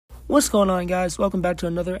What's going on, guys? Welcome back to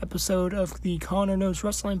another episode of the Connor Knows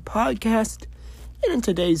Wrestling podcast. And in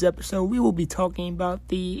today's episode, we will be talking about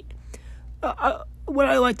the what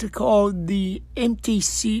I like to call the empty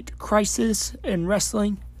seat crisis in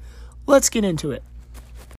wrestling. Let's get into it.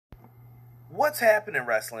 What's happening,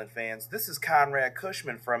 wrestling fans? This is Conrad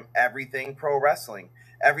Cushman from Everything Pro Wrestling.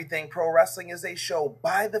 Everything Pro Wrestling is a show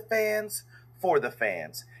by the fans, for the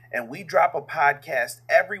fans. And we drop a podcast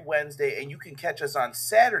every Wednesday, and you can catch us on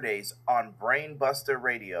Saturdays on Brainbuster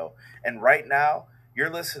Radio. And right now, you're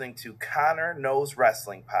listening to Connor Knows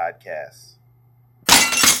Wrestling Podcast.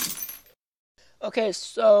 Okay,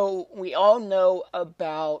 so we all know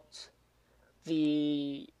about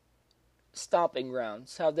the stomping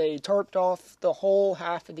grounds, how they tarped off the whole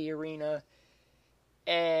half of the arena,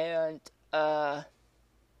 and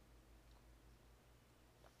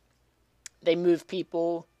they moved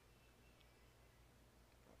people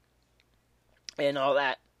and all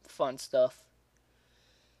that fun stuff.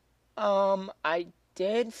 I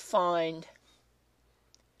did find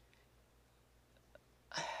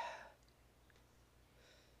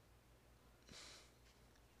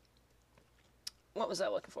what was I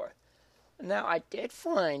looking for? Now, I did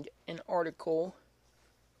find an article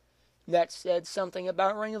that said something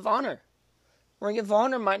about Ring of Honor. Ring of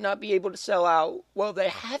Honor might not be able to sell out. Well, they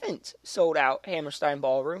haven't sold out Hammerstein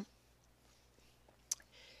Ballroom.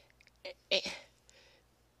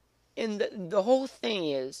 And the whole thing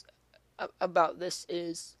is about this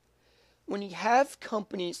is when you have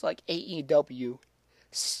companies like AEW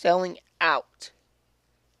selling out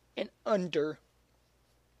in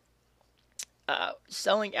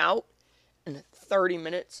 30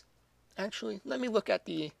 minutes. Actually, let me type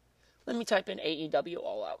in AEW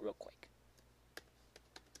All Out real quick.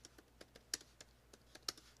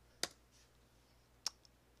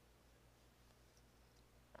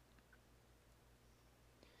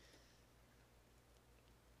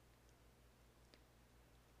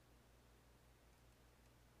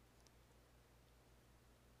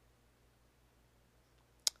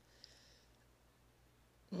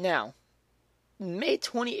 Now, May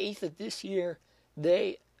 28th of this year,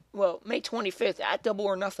 May 25th at Double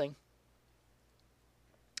or Nothing,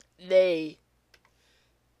 they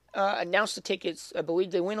announced the tickets. I believe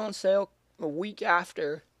they went on sale a week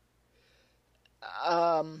after,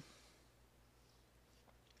 and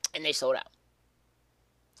they sold out.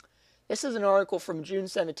 This is an article from June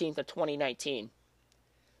 17th of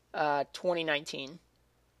 2019.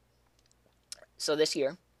 So this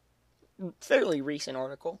year. Fairly recent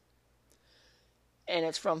article. And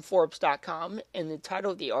it's from Forbes.com. And the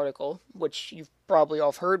title of the article, which you've probably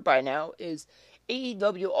all heard by now, is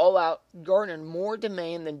AEW All Out garnered more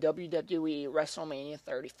demand than WWE WrestleMania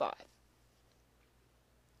 35.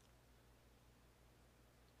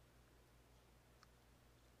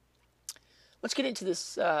 Let's get into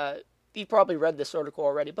this. You've probably read this article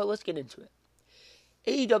already, but let's get into it.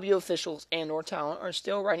 AEW officials and or talent are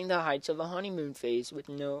still riding the heights of a honeymoon phase with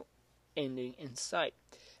no ending in sight.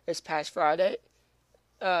 This past Friday,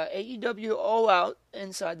 AEW All Out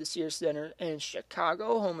inside the Sears Center in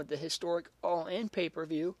Chicago, home of the historic All In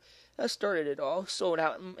pay-per-view, started it all, sold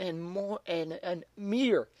out in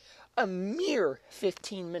a mere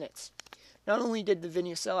 15 minutes. Not only did the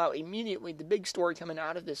venue sell out immediately, the big story coming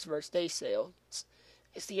out of this first day sale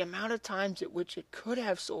is the amount of times at which it could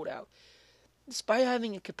have sold out. Despite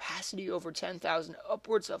having a capacity over 10,000,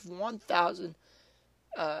 upwards of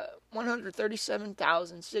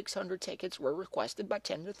 137,600 tickets were requested by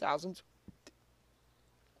tens of thousands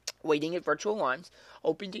waiting at virtual lines,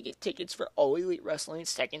 hoping to get tickets for All Elite Wrestling's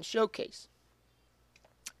second showcase.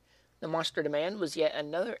 The monster demand was yet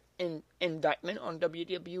another indictment on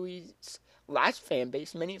WWE's last fan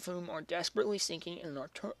base, many of whom are desperately seeking an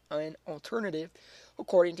alternative.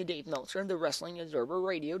 According to Dave Meltzer, the Wrestling Observer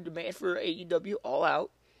Radio, demand for AEW All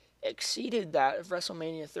Out exceeded that of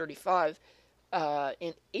WrestleMania 35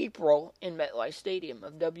 in April in MetLife Stadium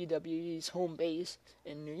of WWE's home base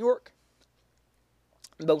in New York.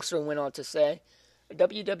 Meltzer went on to say,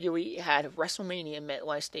 WWE had WrestleMania in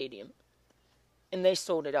MetLife Stadium, and they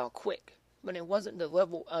sold it out quick, but it wasn't the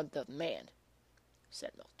level of demand,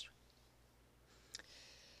 said Meltzer.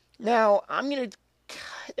 Now,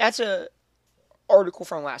 that's a article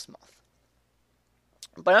from last month,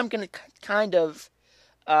 but I'm going to kind of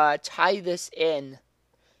tie this in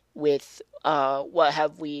with what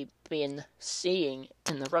have we been seeing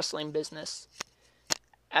in the wrestling business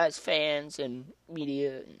as fans and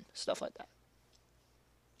media and stuff like that.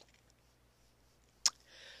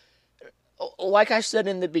 Like I said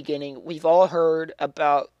in the beginning, we've all heard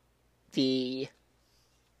about the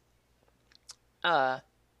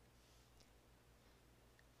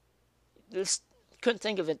this couldn't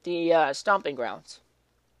think of it. The Stomping Grounds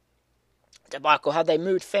debacle, how they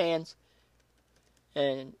moved fans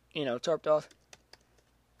and tarped off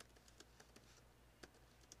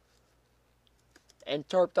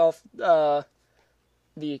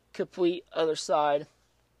the complete other side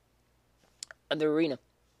of the arena.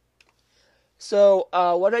 So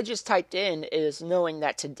what I just typed in is knowing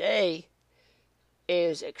that today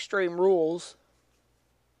is Extreme Rules.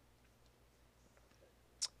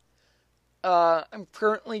 I'm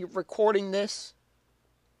currently recording this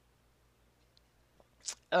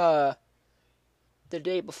the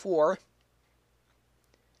day before.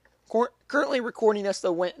 Currently recording this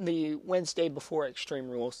the Wednesday before Extreme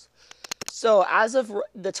Rules. So as of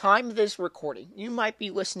the time of this recording, you might be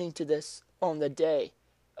listening to this on the day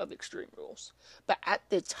of Extreme Rules. But at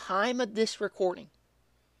the time of this recording,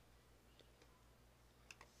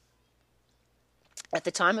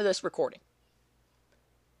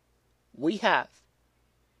 we have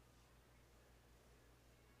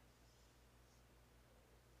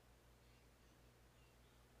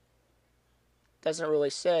doesn't really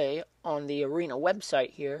say on the arena website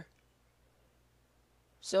here.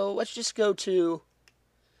 So let's just go to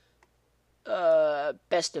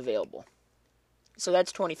best available. So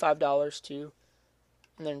that's $25 too.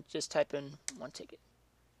 And then just type in one ticket.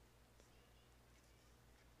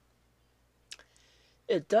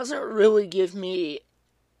 It doesn't really give me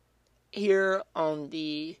here on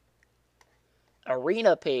the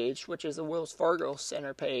arena page, which is the Wells Fargo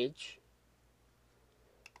Center page,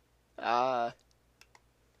 what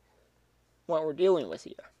we're dealing with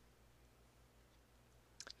here.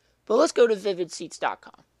 But let's go to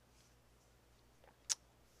vividseats.com.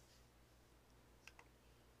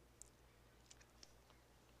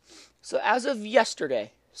 So as of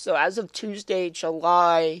yesterday, as of Tuesday,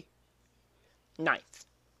 July 9th,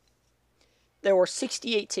 there were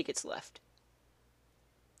 68 tickets left.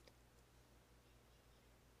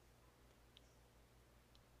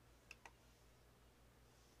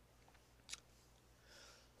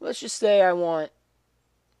 Let's just say I want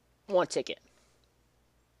one ticket.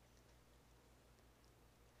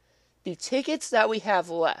 The tickets that we have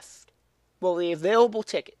left, the available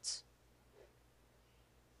tickets,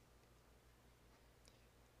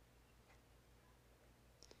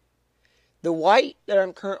 the white that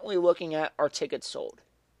I'm currently looking at are tickets sold.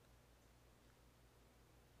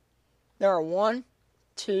 There are 1,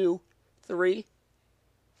 2, 3,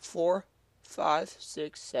 4, 5,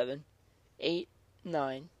 6, 7, 8,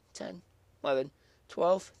 9, 10, 11,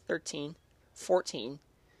 12, 13, 14,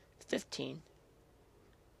 15,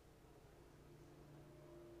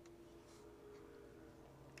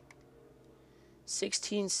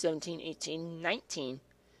 16, 17, 18, 19,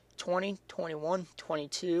 20, 21,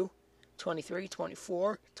 22, 23,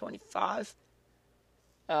 24, 25,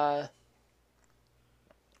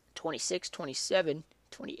 26, 27,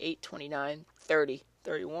 28, 29, 30,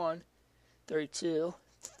 31, 32,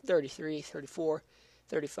 33, 34,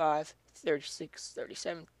 35, 36,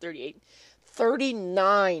 37, 38,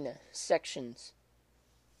 39 sections.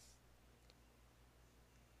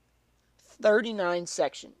 39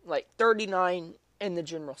 sections, like 39 in the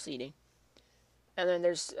general seating. And then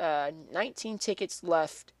there's 19 tickets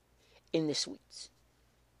left in the suites.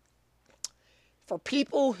 For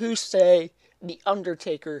people who say The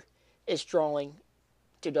Undertaker is drawing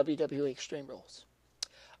to WWE Extreme Rules,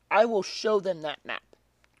 I will show them that map.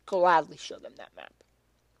 Gladly show them that map.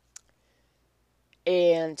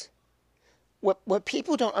 And what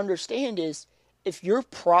people don't understand is, if your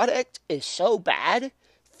product is so bad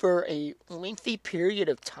for a lengthy period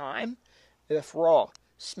of time, if Raw,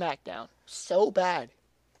 SmackDown, so bad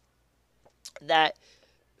that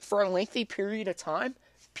for a lengthy period of time,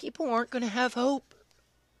 people aren't going to have hope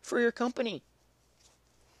for your company.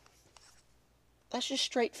 That's just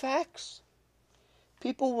straight facts.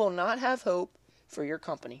 People will not have hope for your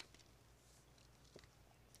company.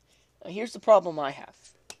 Now, here's the problem I have.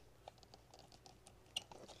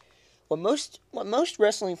 What most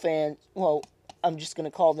wrestling fans, I'm just going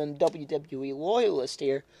to call them WWE loyalists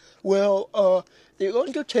here. The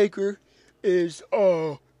Undertaker is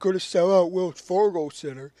going to sell out Wells Fargo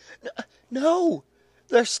Center. No,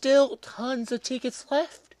 there's still tons of tickets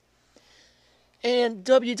left. And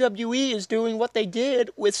WWE is doing what they did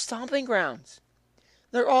with Stomping Grounds.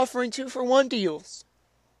 They're offering 2-for-1 deals.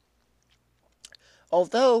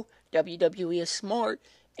 Although WWE is smart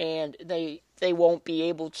and they won't be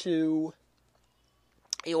able to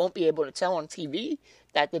tell on TV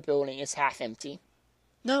that the building is half empty.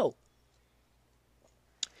 No.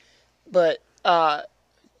 But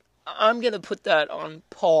I'm going to put that on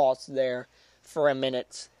pause there for a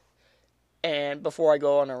minute And before I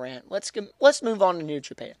go on a rant, let's move on to New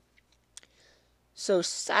Japan. So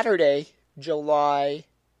Saturday, July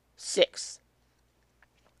 6th,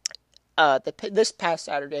 this past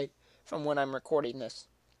Saturday, from when I'm recording this,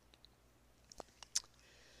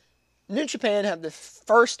 New Japan had the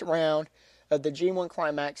first round of the G1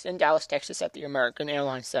 Climax in Dallas, Texas at the American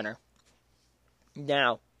Airlines Center.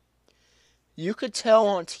 Now, you could tell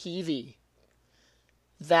on TV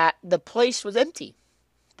that the place was empty,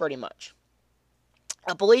 pretty much.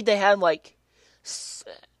 I believe they had like,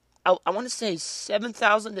 I want to say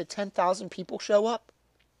 7,000 to 10,000 people show up.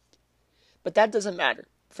 But that doesn't matter.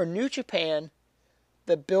 For New Japan,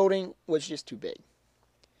 the building was just too big.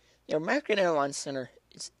 The American Airlines Center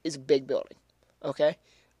is a big building, okay?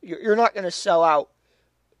 You're not going to sell out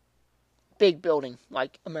big building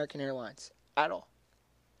like American Airlines at all.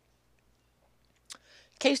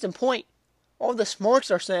 Case in point, all the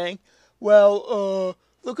smarks are saying, well,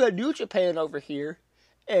 look at New Japan over here,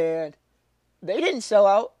 and they didn't sell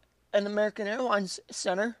out an American Airlines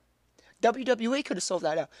Center. WWE could have sold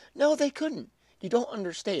that out. No, they couldn't. You don't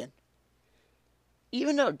understand.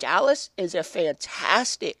 Even though Dallas is a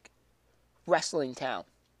fantastic wrestling town,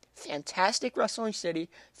 fantastic wrestling city,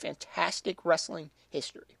 fantastic wrestling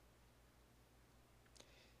history,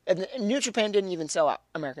 and New Japan didn't even sell out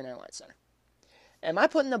American Airlines Center. Am I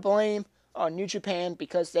putting the blame on New Japan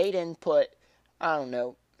because they didn't put, I don't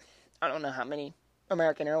know how many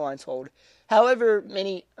American Airlines hold, however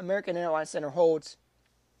many American Airlines Center holds,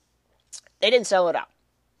 they didn't sell it out.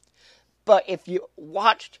 But if you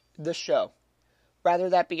watched the show, whether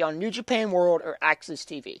that be on New Japan World or Access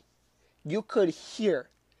TV, you could hear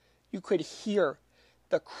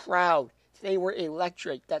the crowd. They were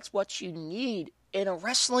electric. That's what you need in a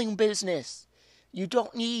wrestling business. You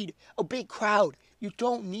don't need a big crowd. You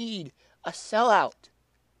don't need a sellout.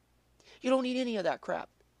 You don't need any of that crap.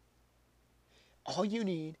 All you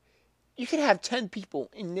need, you can have 10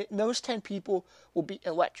 people, and those 10 people will be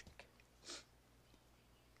electric.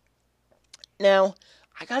 Now,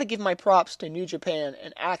 I gotta give my props to New Japan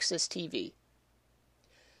and Access TV.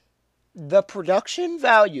 The production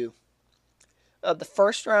value of the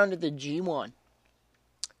first round of the G1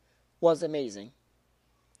 was amazing.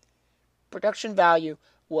 Production value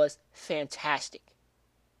was fantastic.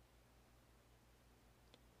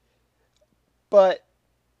 But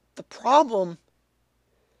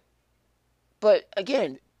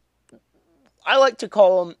again, I like to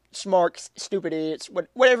call them smarks, stupid idiots,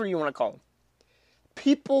 whatever you want to call them.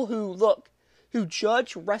 People who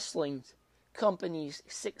judge wrestling companies'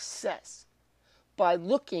 success by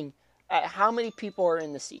looking at how many people are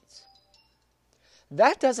in the seats.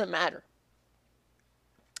 That doesn't matter.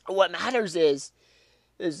 What matters is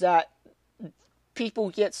that people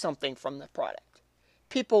get something from the product.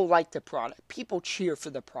 People like the product. People cheer for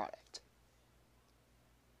the product.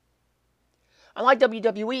 Unlike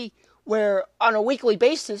WWE, where on a weekly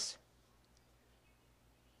basis,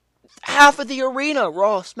 half of the arena,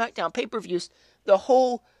 Raw, SmackDown, pay-per-views, the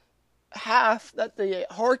whole half that the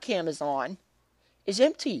hard cam is on is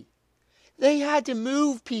empty. They had to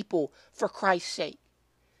move people, for Christ's sake.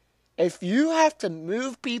 If you have to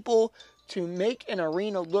move people to make an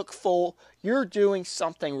arena look full, you're doing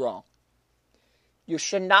something wrong. You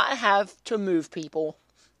should not have to move people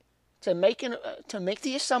to make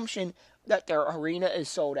the assumption that their arena is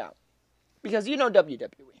sold out. Because you know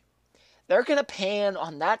WWE. They're going to pan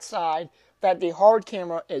on that side that the hard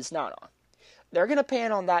camera is not on. They're going to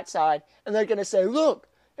pan on that side, and they're going to say, look,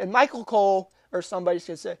 and Michael Cole or somebody's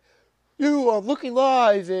going to say, you are looking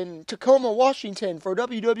live in Tacoma, Washington for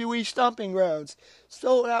WWE Stomping Grounds.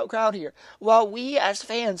 Sold out crowd here. Well, we as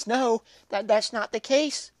fans know that that's not the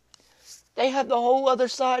case. They have the whole other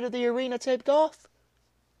side of the arena taped off.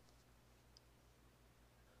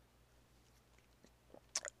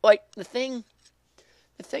 Like, the thing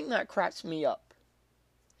that cracks me up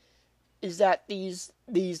is that these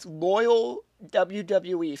loyal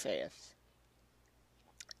WWE fans,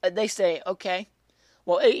 they say, okay,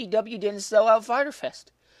 well, AEW didn't sell out Fyter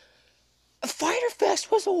Fest. Fyter Fest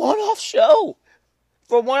was a one-off show.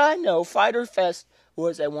 From what I know, Fyter Fest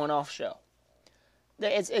was a one-off show.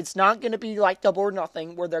 It's not going to be like Double or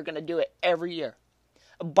Nothing where they're going to do it every year.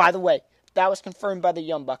 By the way, that was confirmed by the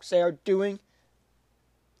Young Bucks. They are doing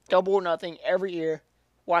Double or Nothing every year.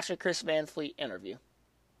 Watch a Chris Van Fleet interview.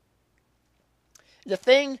 The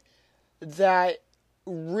thing that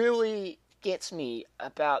really gets me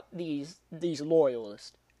about these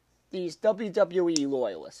loyalists, these WWE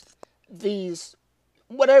loyalists, these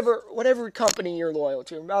whatever company you're loyal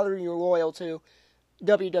to, whether you're loyal to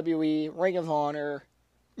WWE, Ring of Honor,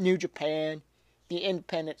 New Japan, the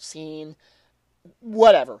independent scene,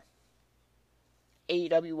 whatever.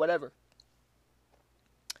 AEW, whatever.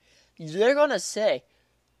 They're going to say,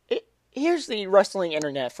 here's the wrestling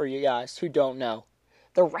internet for you guys who don't know.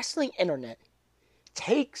 The wrestling internet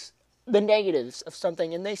takes the negatives of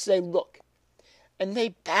something and they say, look, and they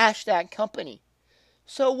bash that company.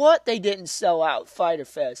 So what? They didn't sell out Fyter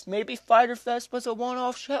Fest. Maybe Fyter Fest was a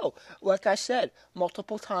one-off show, like I said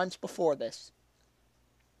multiple times before this.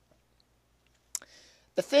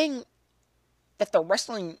 The thing that the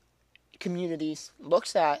wrestling communities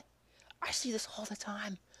looks at, I see this all the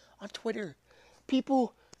time on Twitter.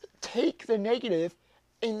 People take the negative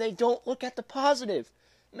and they don't look at the positive.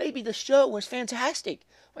 Maybe the show was fantastic.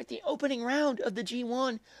 Like the opening round of the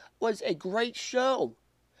G1 was a great show.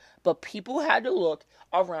 But people had to look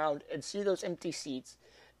around and see those empty seats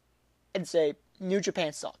and say, New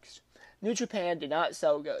Japan sucks. New Japan did not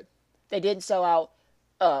sell good. They didn't sell out,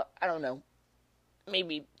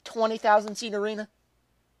 maybe 20,000 seat arena.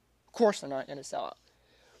 Of course they're not going to sell out.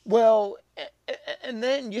 Well, and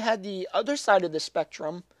then you had the other side of the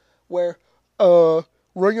spectrum where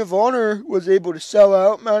Ring of Honor was able to sell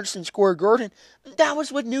out Madison Square Garden. That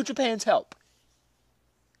was with New Japan's help.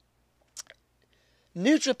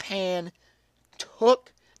 New Japan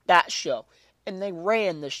took that show and they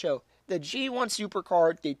ran the show. The G1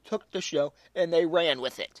 Supercard, they took the show and they ran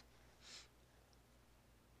with it.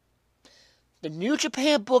 The New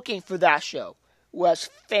Japan booking for that show was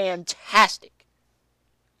fantastic.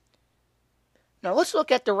 Now let's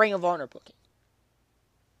look at the Ring of Honor booking.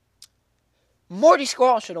 Marty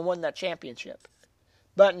Scurll should have won that championship.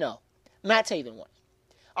 But no, Matt Taven won.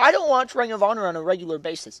 I don't watch Ring of Honor on a regular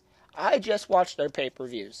basis. I just watch their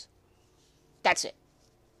pay-per-views. That's it.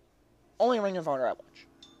 Only Ring of Honor I watch.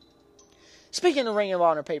 Speaking of Ring of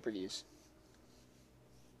Honor pay-per-views,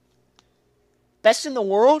 Best in the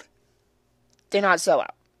World did not sell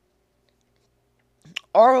out.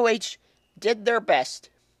 ROH did their best,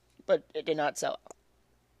 but it did not sell out.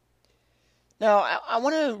 Now, I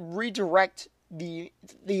want to redirect the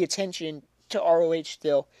attention to ROH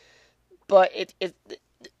still, but it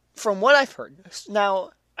from what I've heard,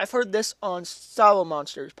 now, I've heard this on Solo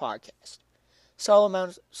Monster's podcast. Solo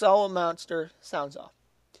Monster sounds off.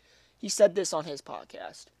 He said this on his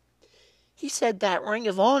podcast. He said that Ring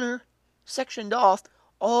of Honor sectioned off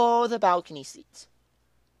all the balcony seats.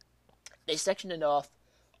 They sectioned off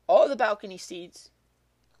all the balcony seats,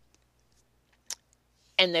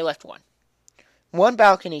 and they left one. One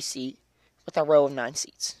balcony seat with a row of 9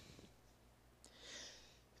 seats.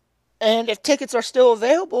 And if tickets are still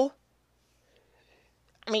available,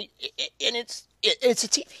 I mean, it's a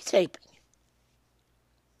TV taping.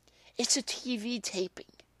 It's a TV taping.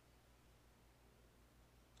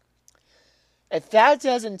 If that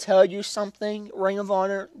doesn't tell you something, Ring of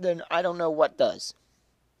Honor, then I don't know what does.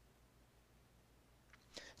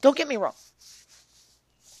 Don't get me wrong.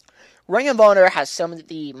 Ring of Honor has some of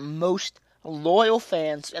the most loyal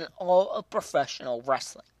fans in all of professional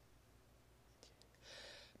wrestling.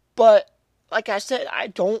 But, like I said, I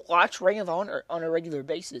don't watch Ring of Honor on a regular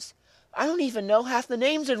basis. I don't even know half the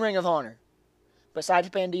names in Ring of Honor. Besides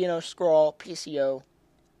Bandito, Scurll, PCO,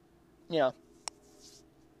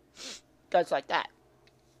 guys like that.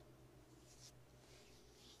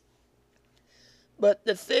 But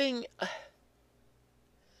the thing,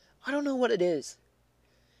 I don't know what it is.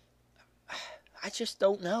 I just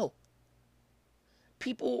don't know.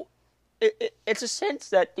 People, it's a sense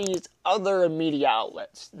that these other media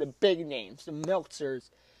outlets, the big names, the Meltzers,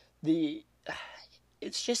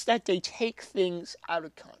 it's just that they take things out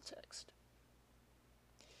of context.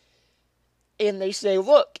 And they say,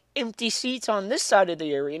 look, empty seats on this side of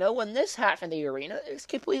the arena when this half of the arena is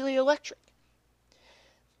completely electric.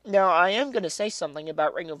 Now, I am going to say something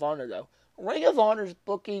about Ring of Honor, though. Ring of Honor's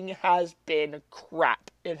booking has been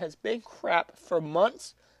crap. It has been crap for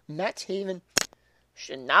months. Matt Taven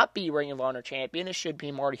should not be Ring of Honor champion. It should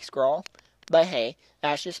be Marty Scurll. But hey,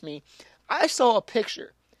 that's just me. I saw a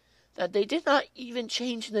picture that they did not even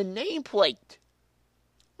change the nameplate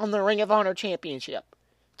on the Ring of Honor championship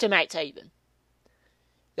to Matt Taven.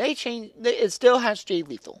 It still has Jay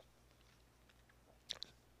Lethal.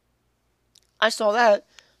 I saw that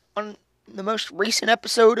on the most recent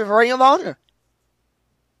episode of Ring of Honor.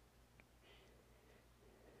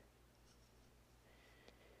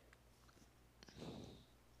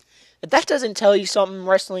 If that doesn't tell you something,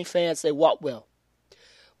 wrestling fans, say what will?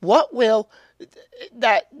 What will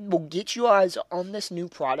that will get you eyes on this new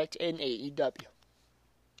product in AEW?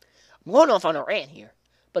 I'm going off on a rant here.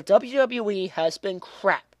 But WWE has been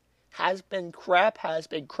crap. Has been crap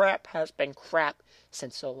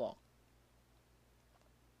since so long.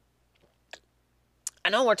 I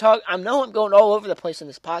know I'm going all over the place in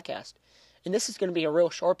this podcast. And this is going to be a real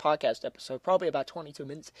short podcast episode, probably about 22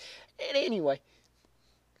 minutes. And anyway,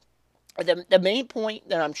 the main point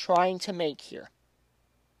that I'm trying to make here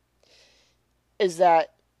is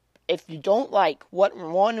that if you don't like what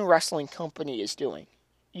one wrestling company is doing,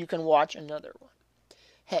 you can watch another one.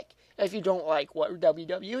 Heck, if you don't like what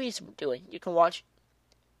WWE is doing, you can watch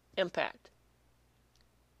Impact,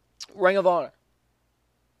 Ring of Honor,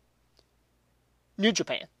 New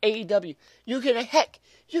Japan, AEW. You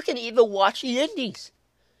can even watch the Indies.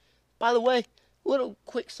 By the way, little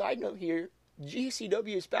quick side note here,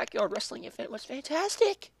 GCW's Backyard Wrestling event was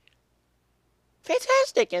fantastic.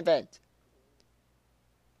 Fantastic event.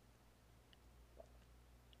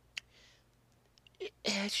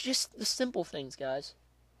 It's just the simple things, guys.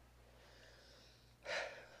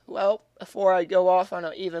 Well, before I go off on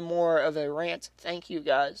even more of a rant, thank you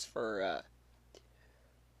guys for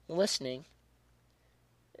listening.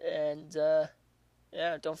 And,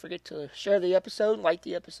 don't forget to share the episode, like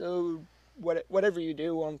the episode, whatever you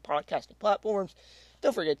do on podcasting platforms.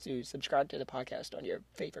 Don't forget to subscribe to the podcast on your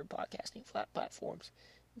favorite podcasting platforms.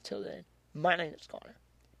 Until then, my name is Connor.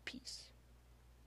 Peace.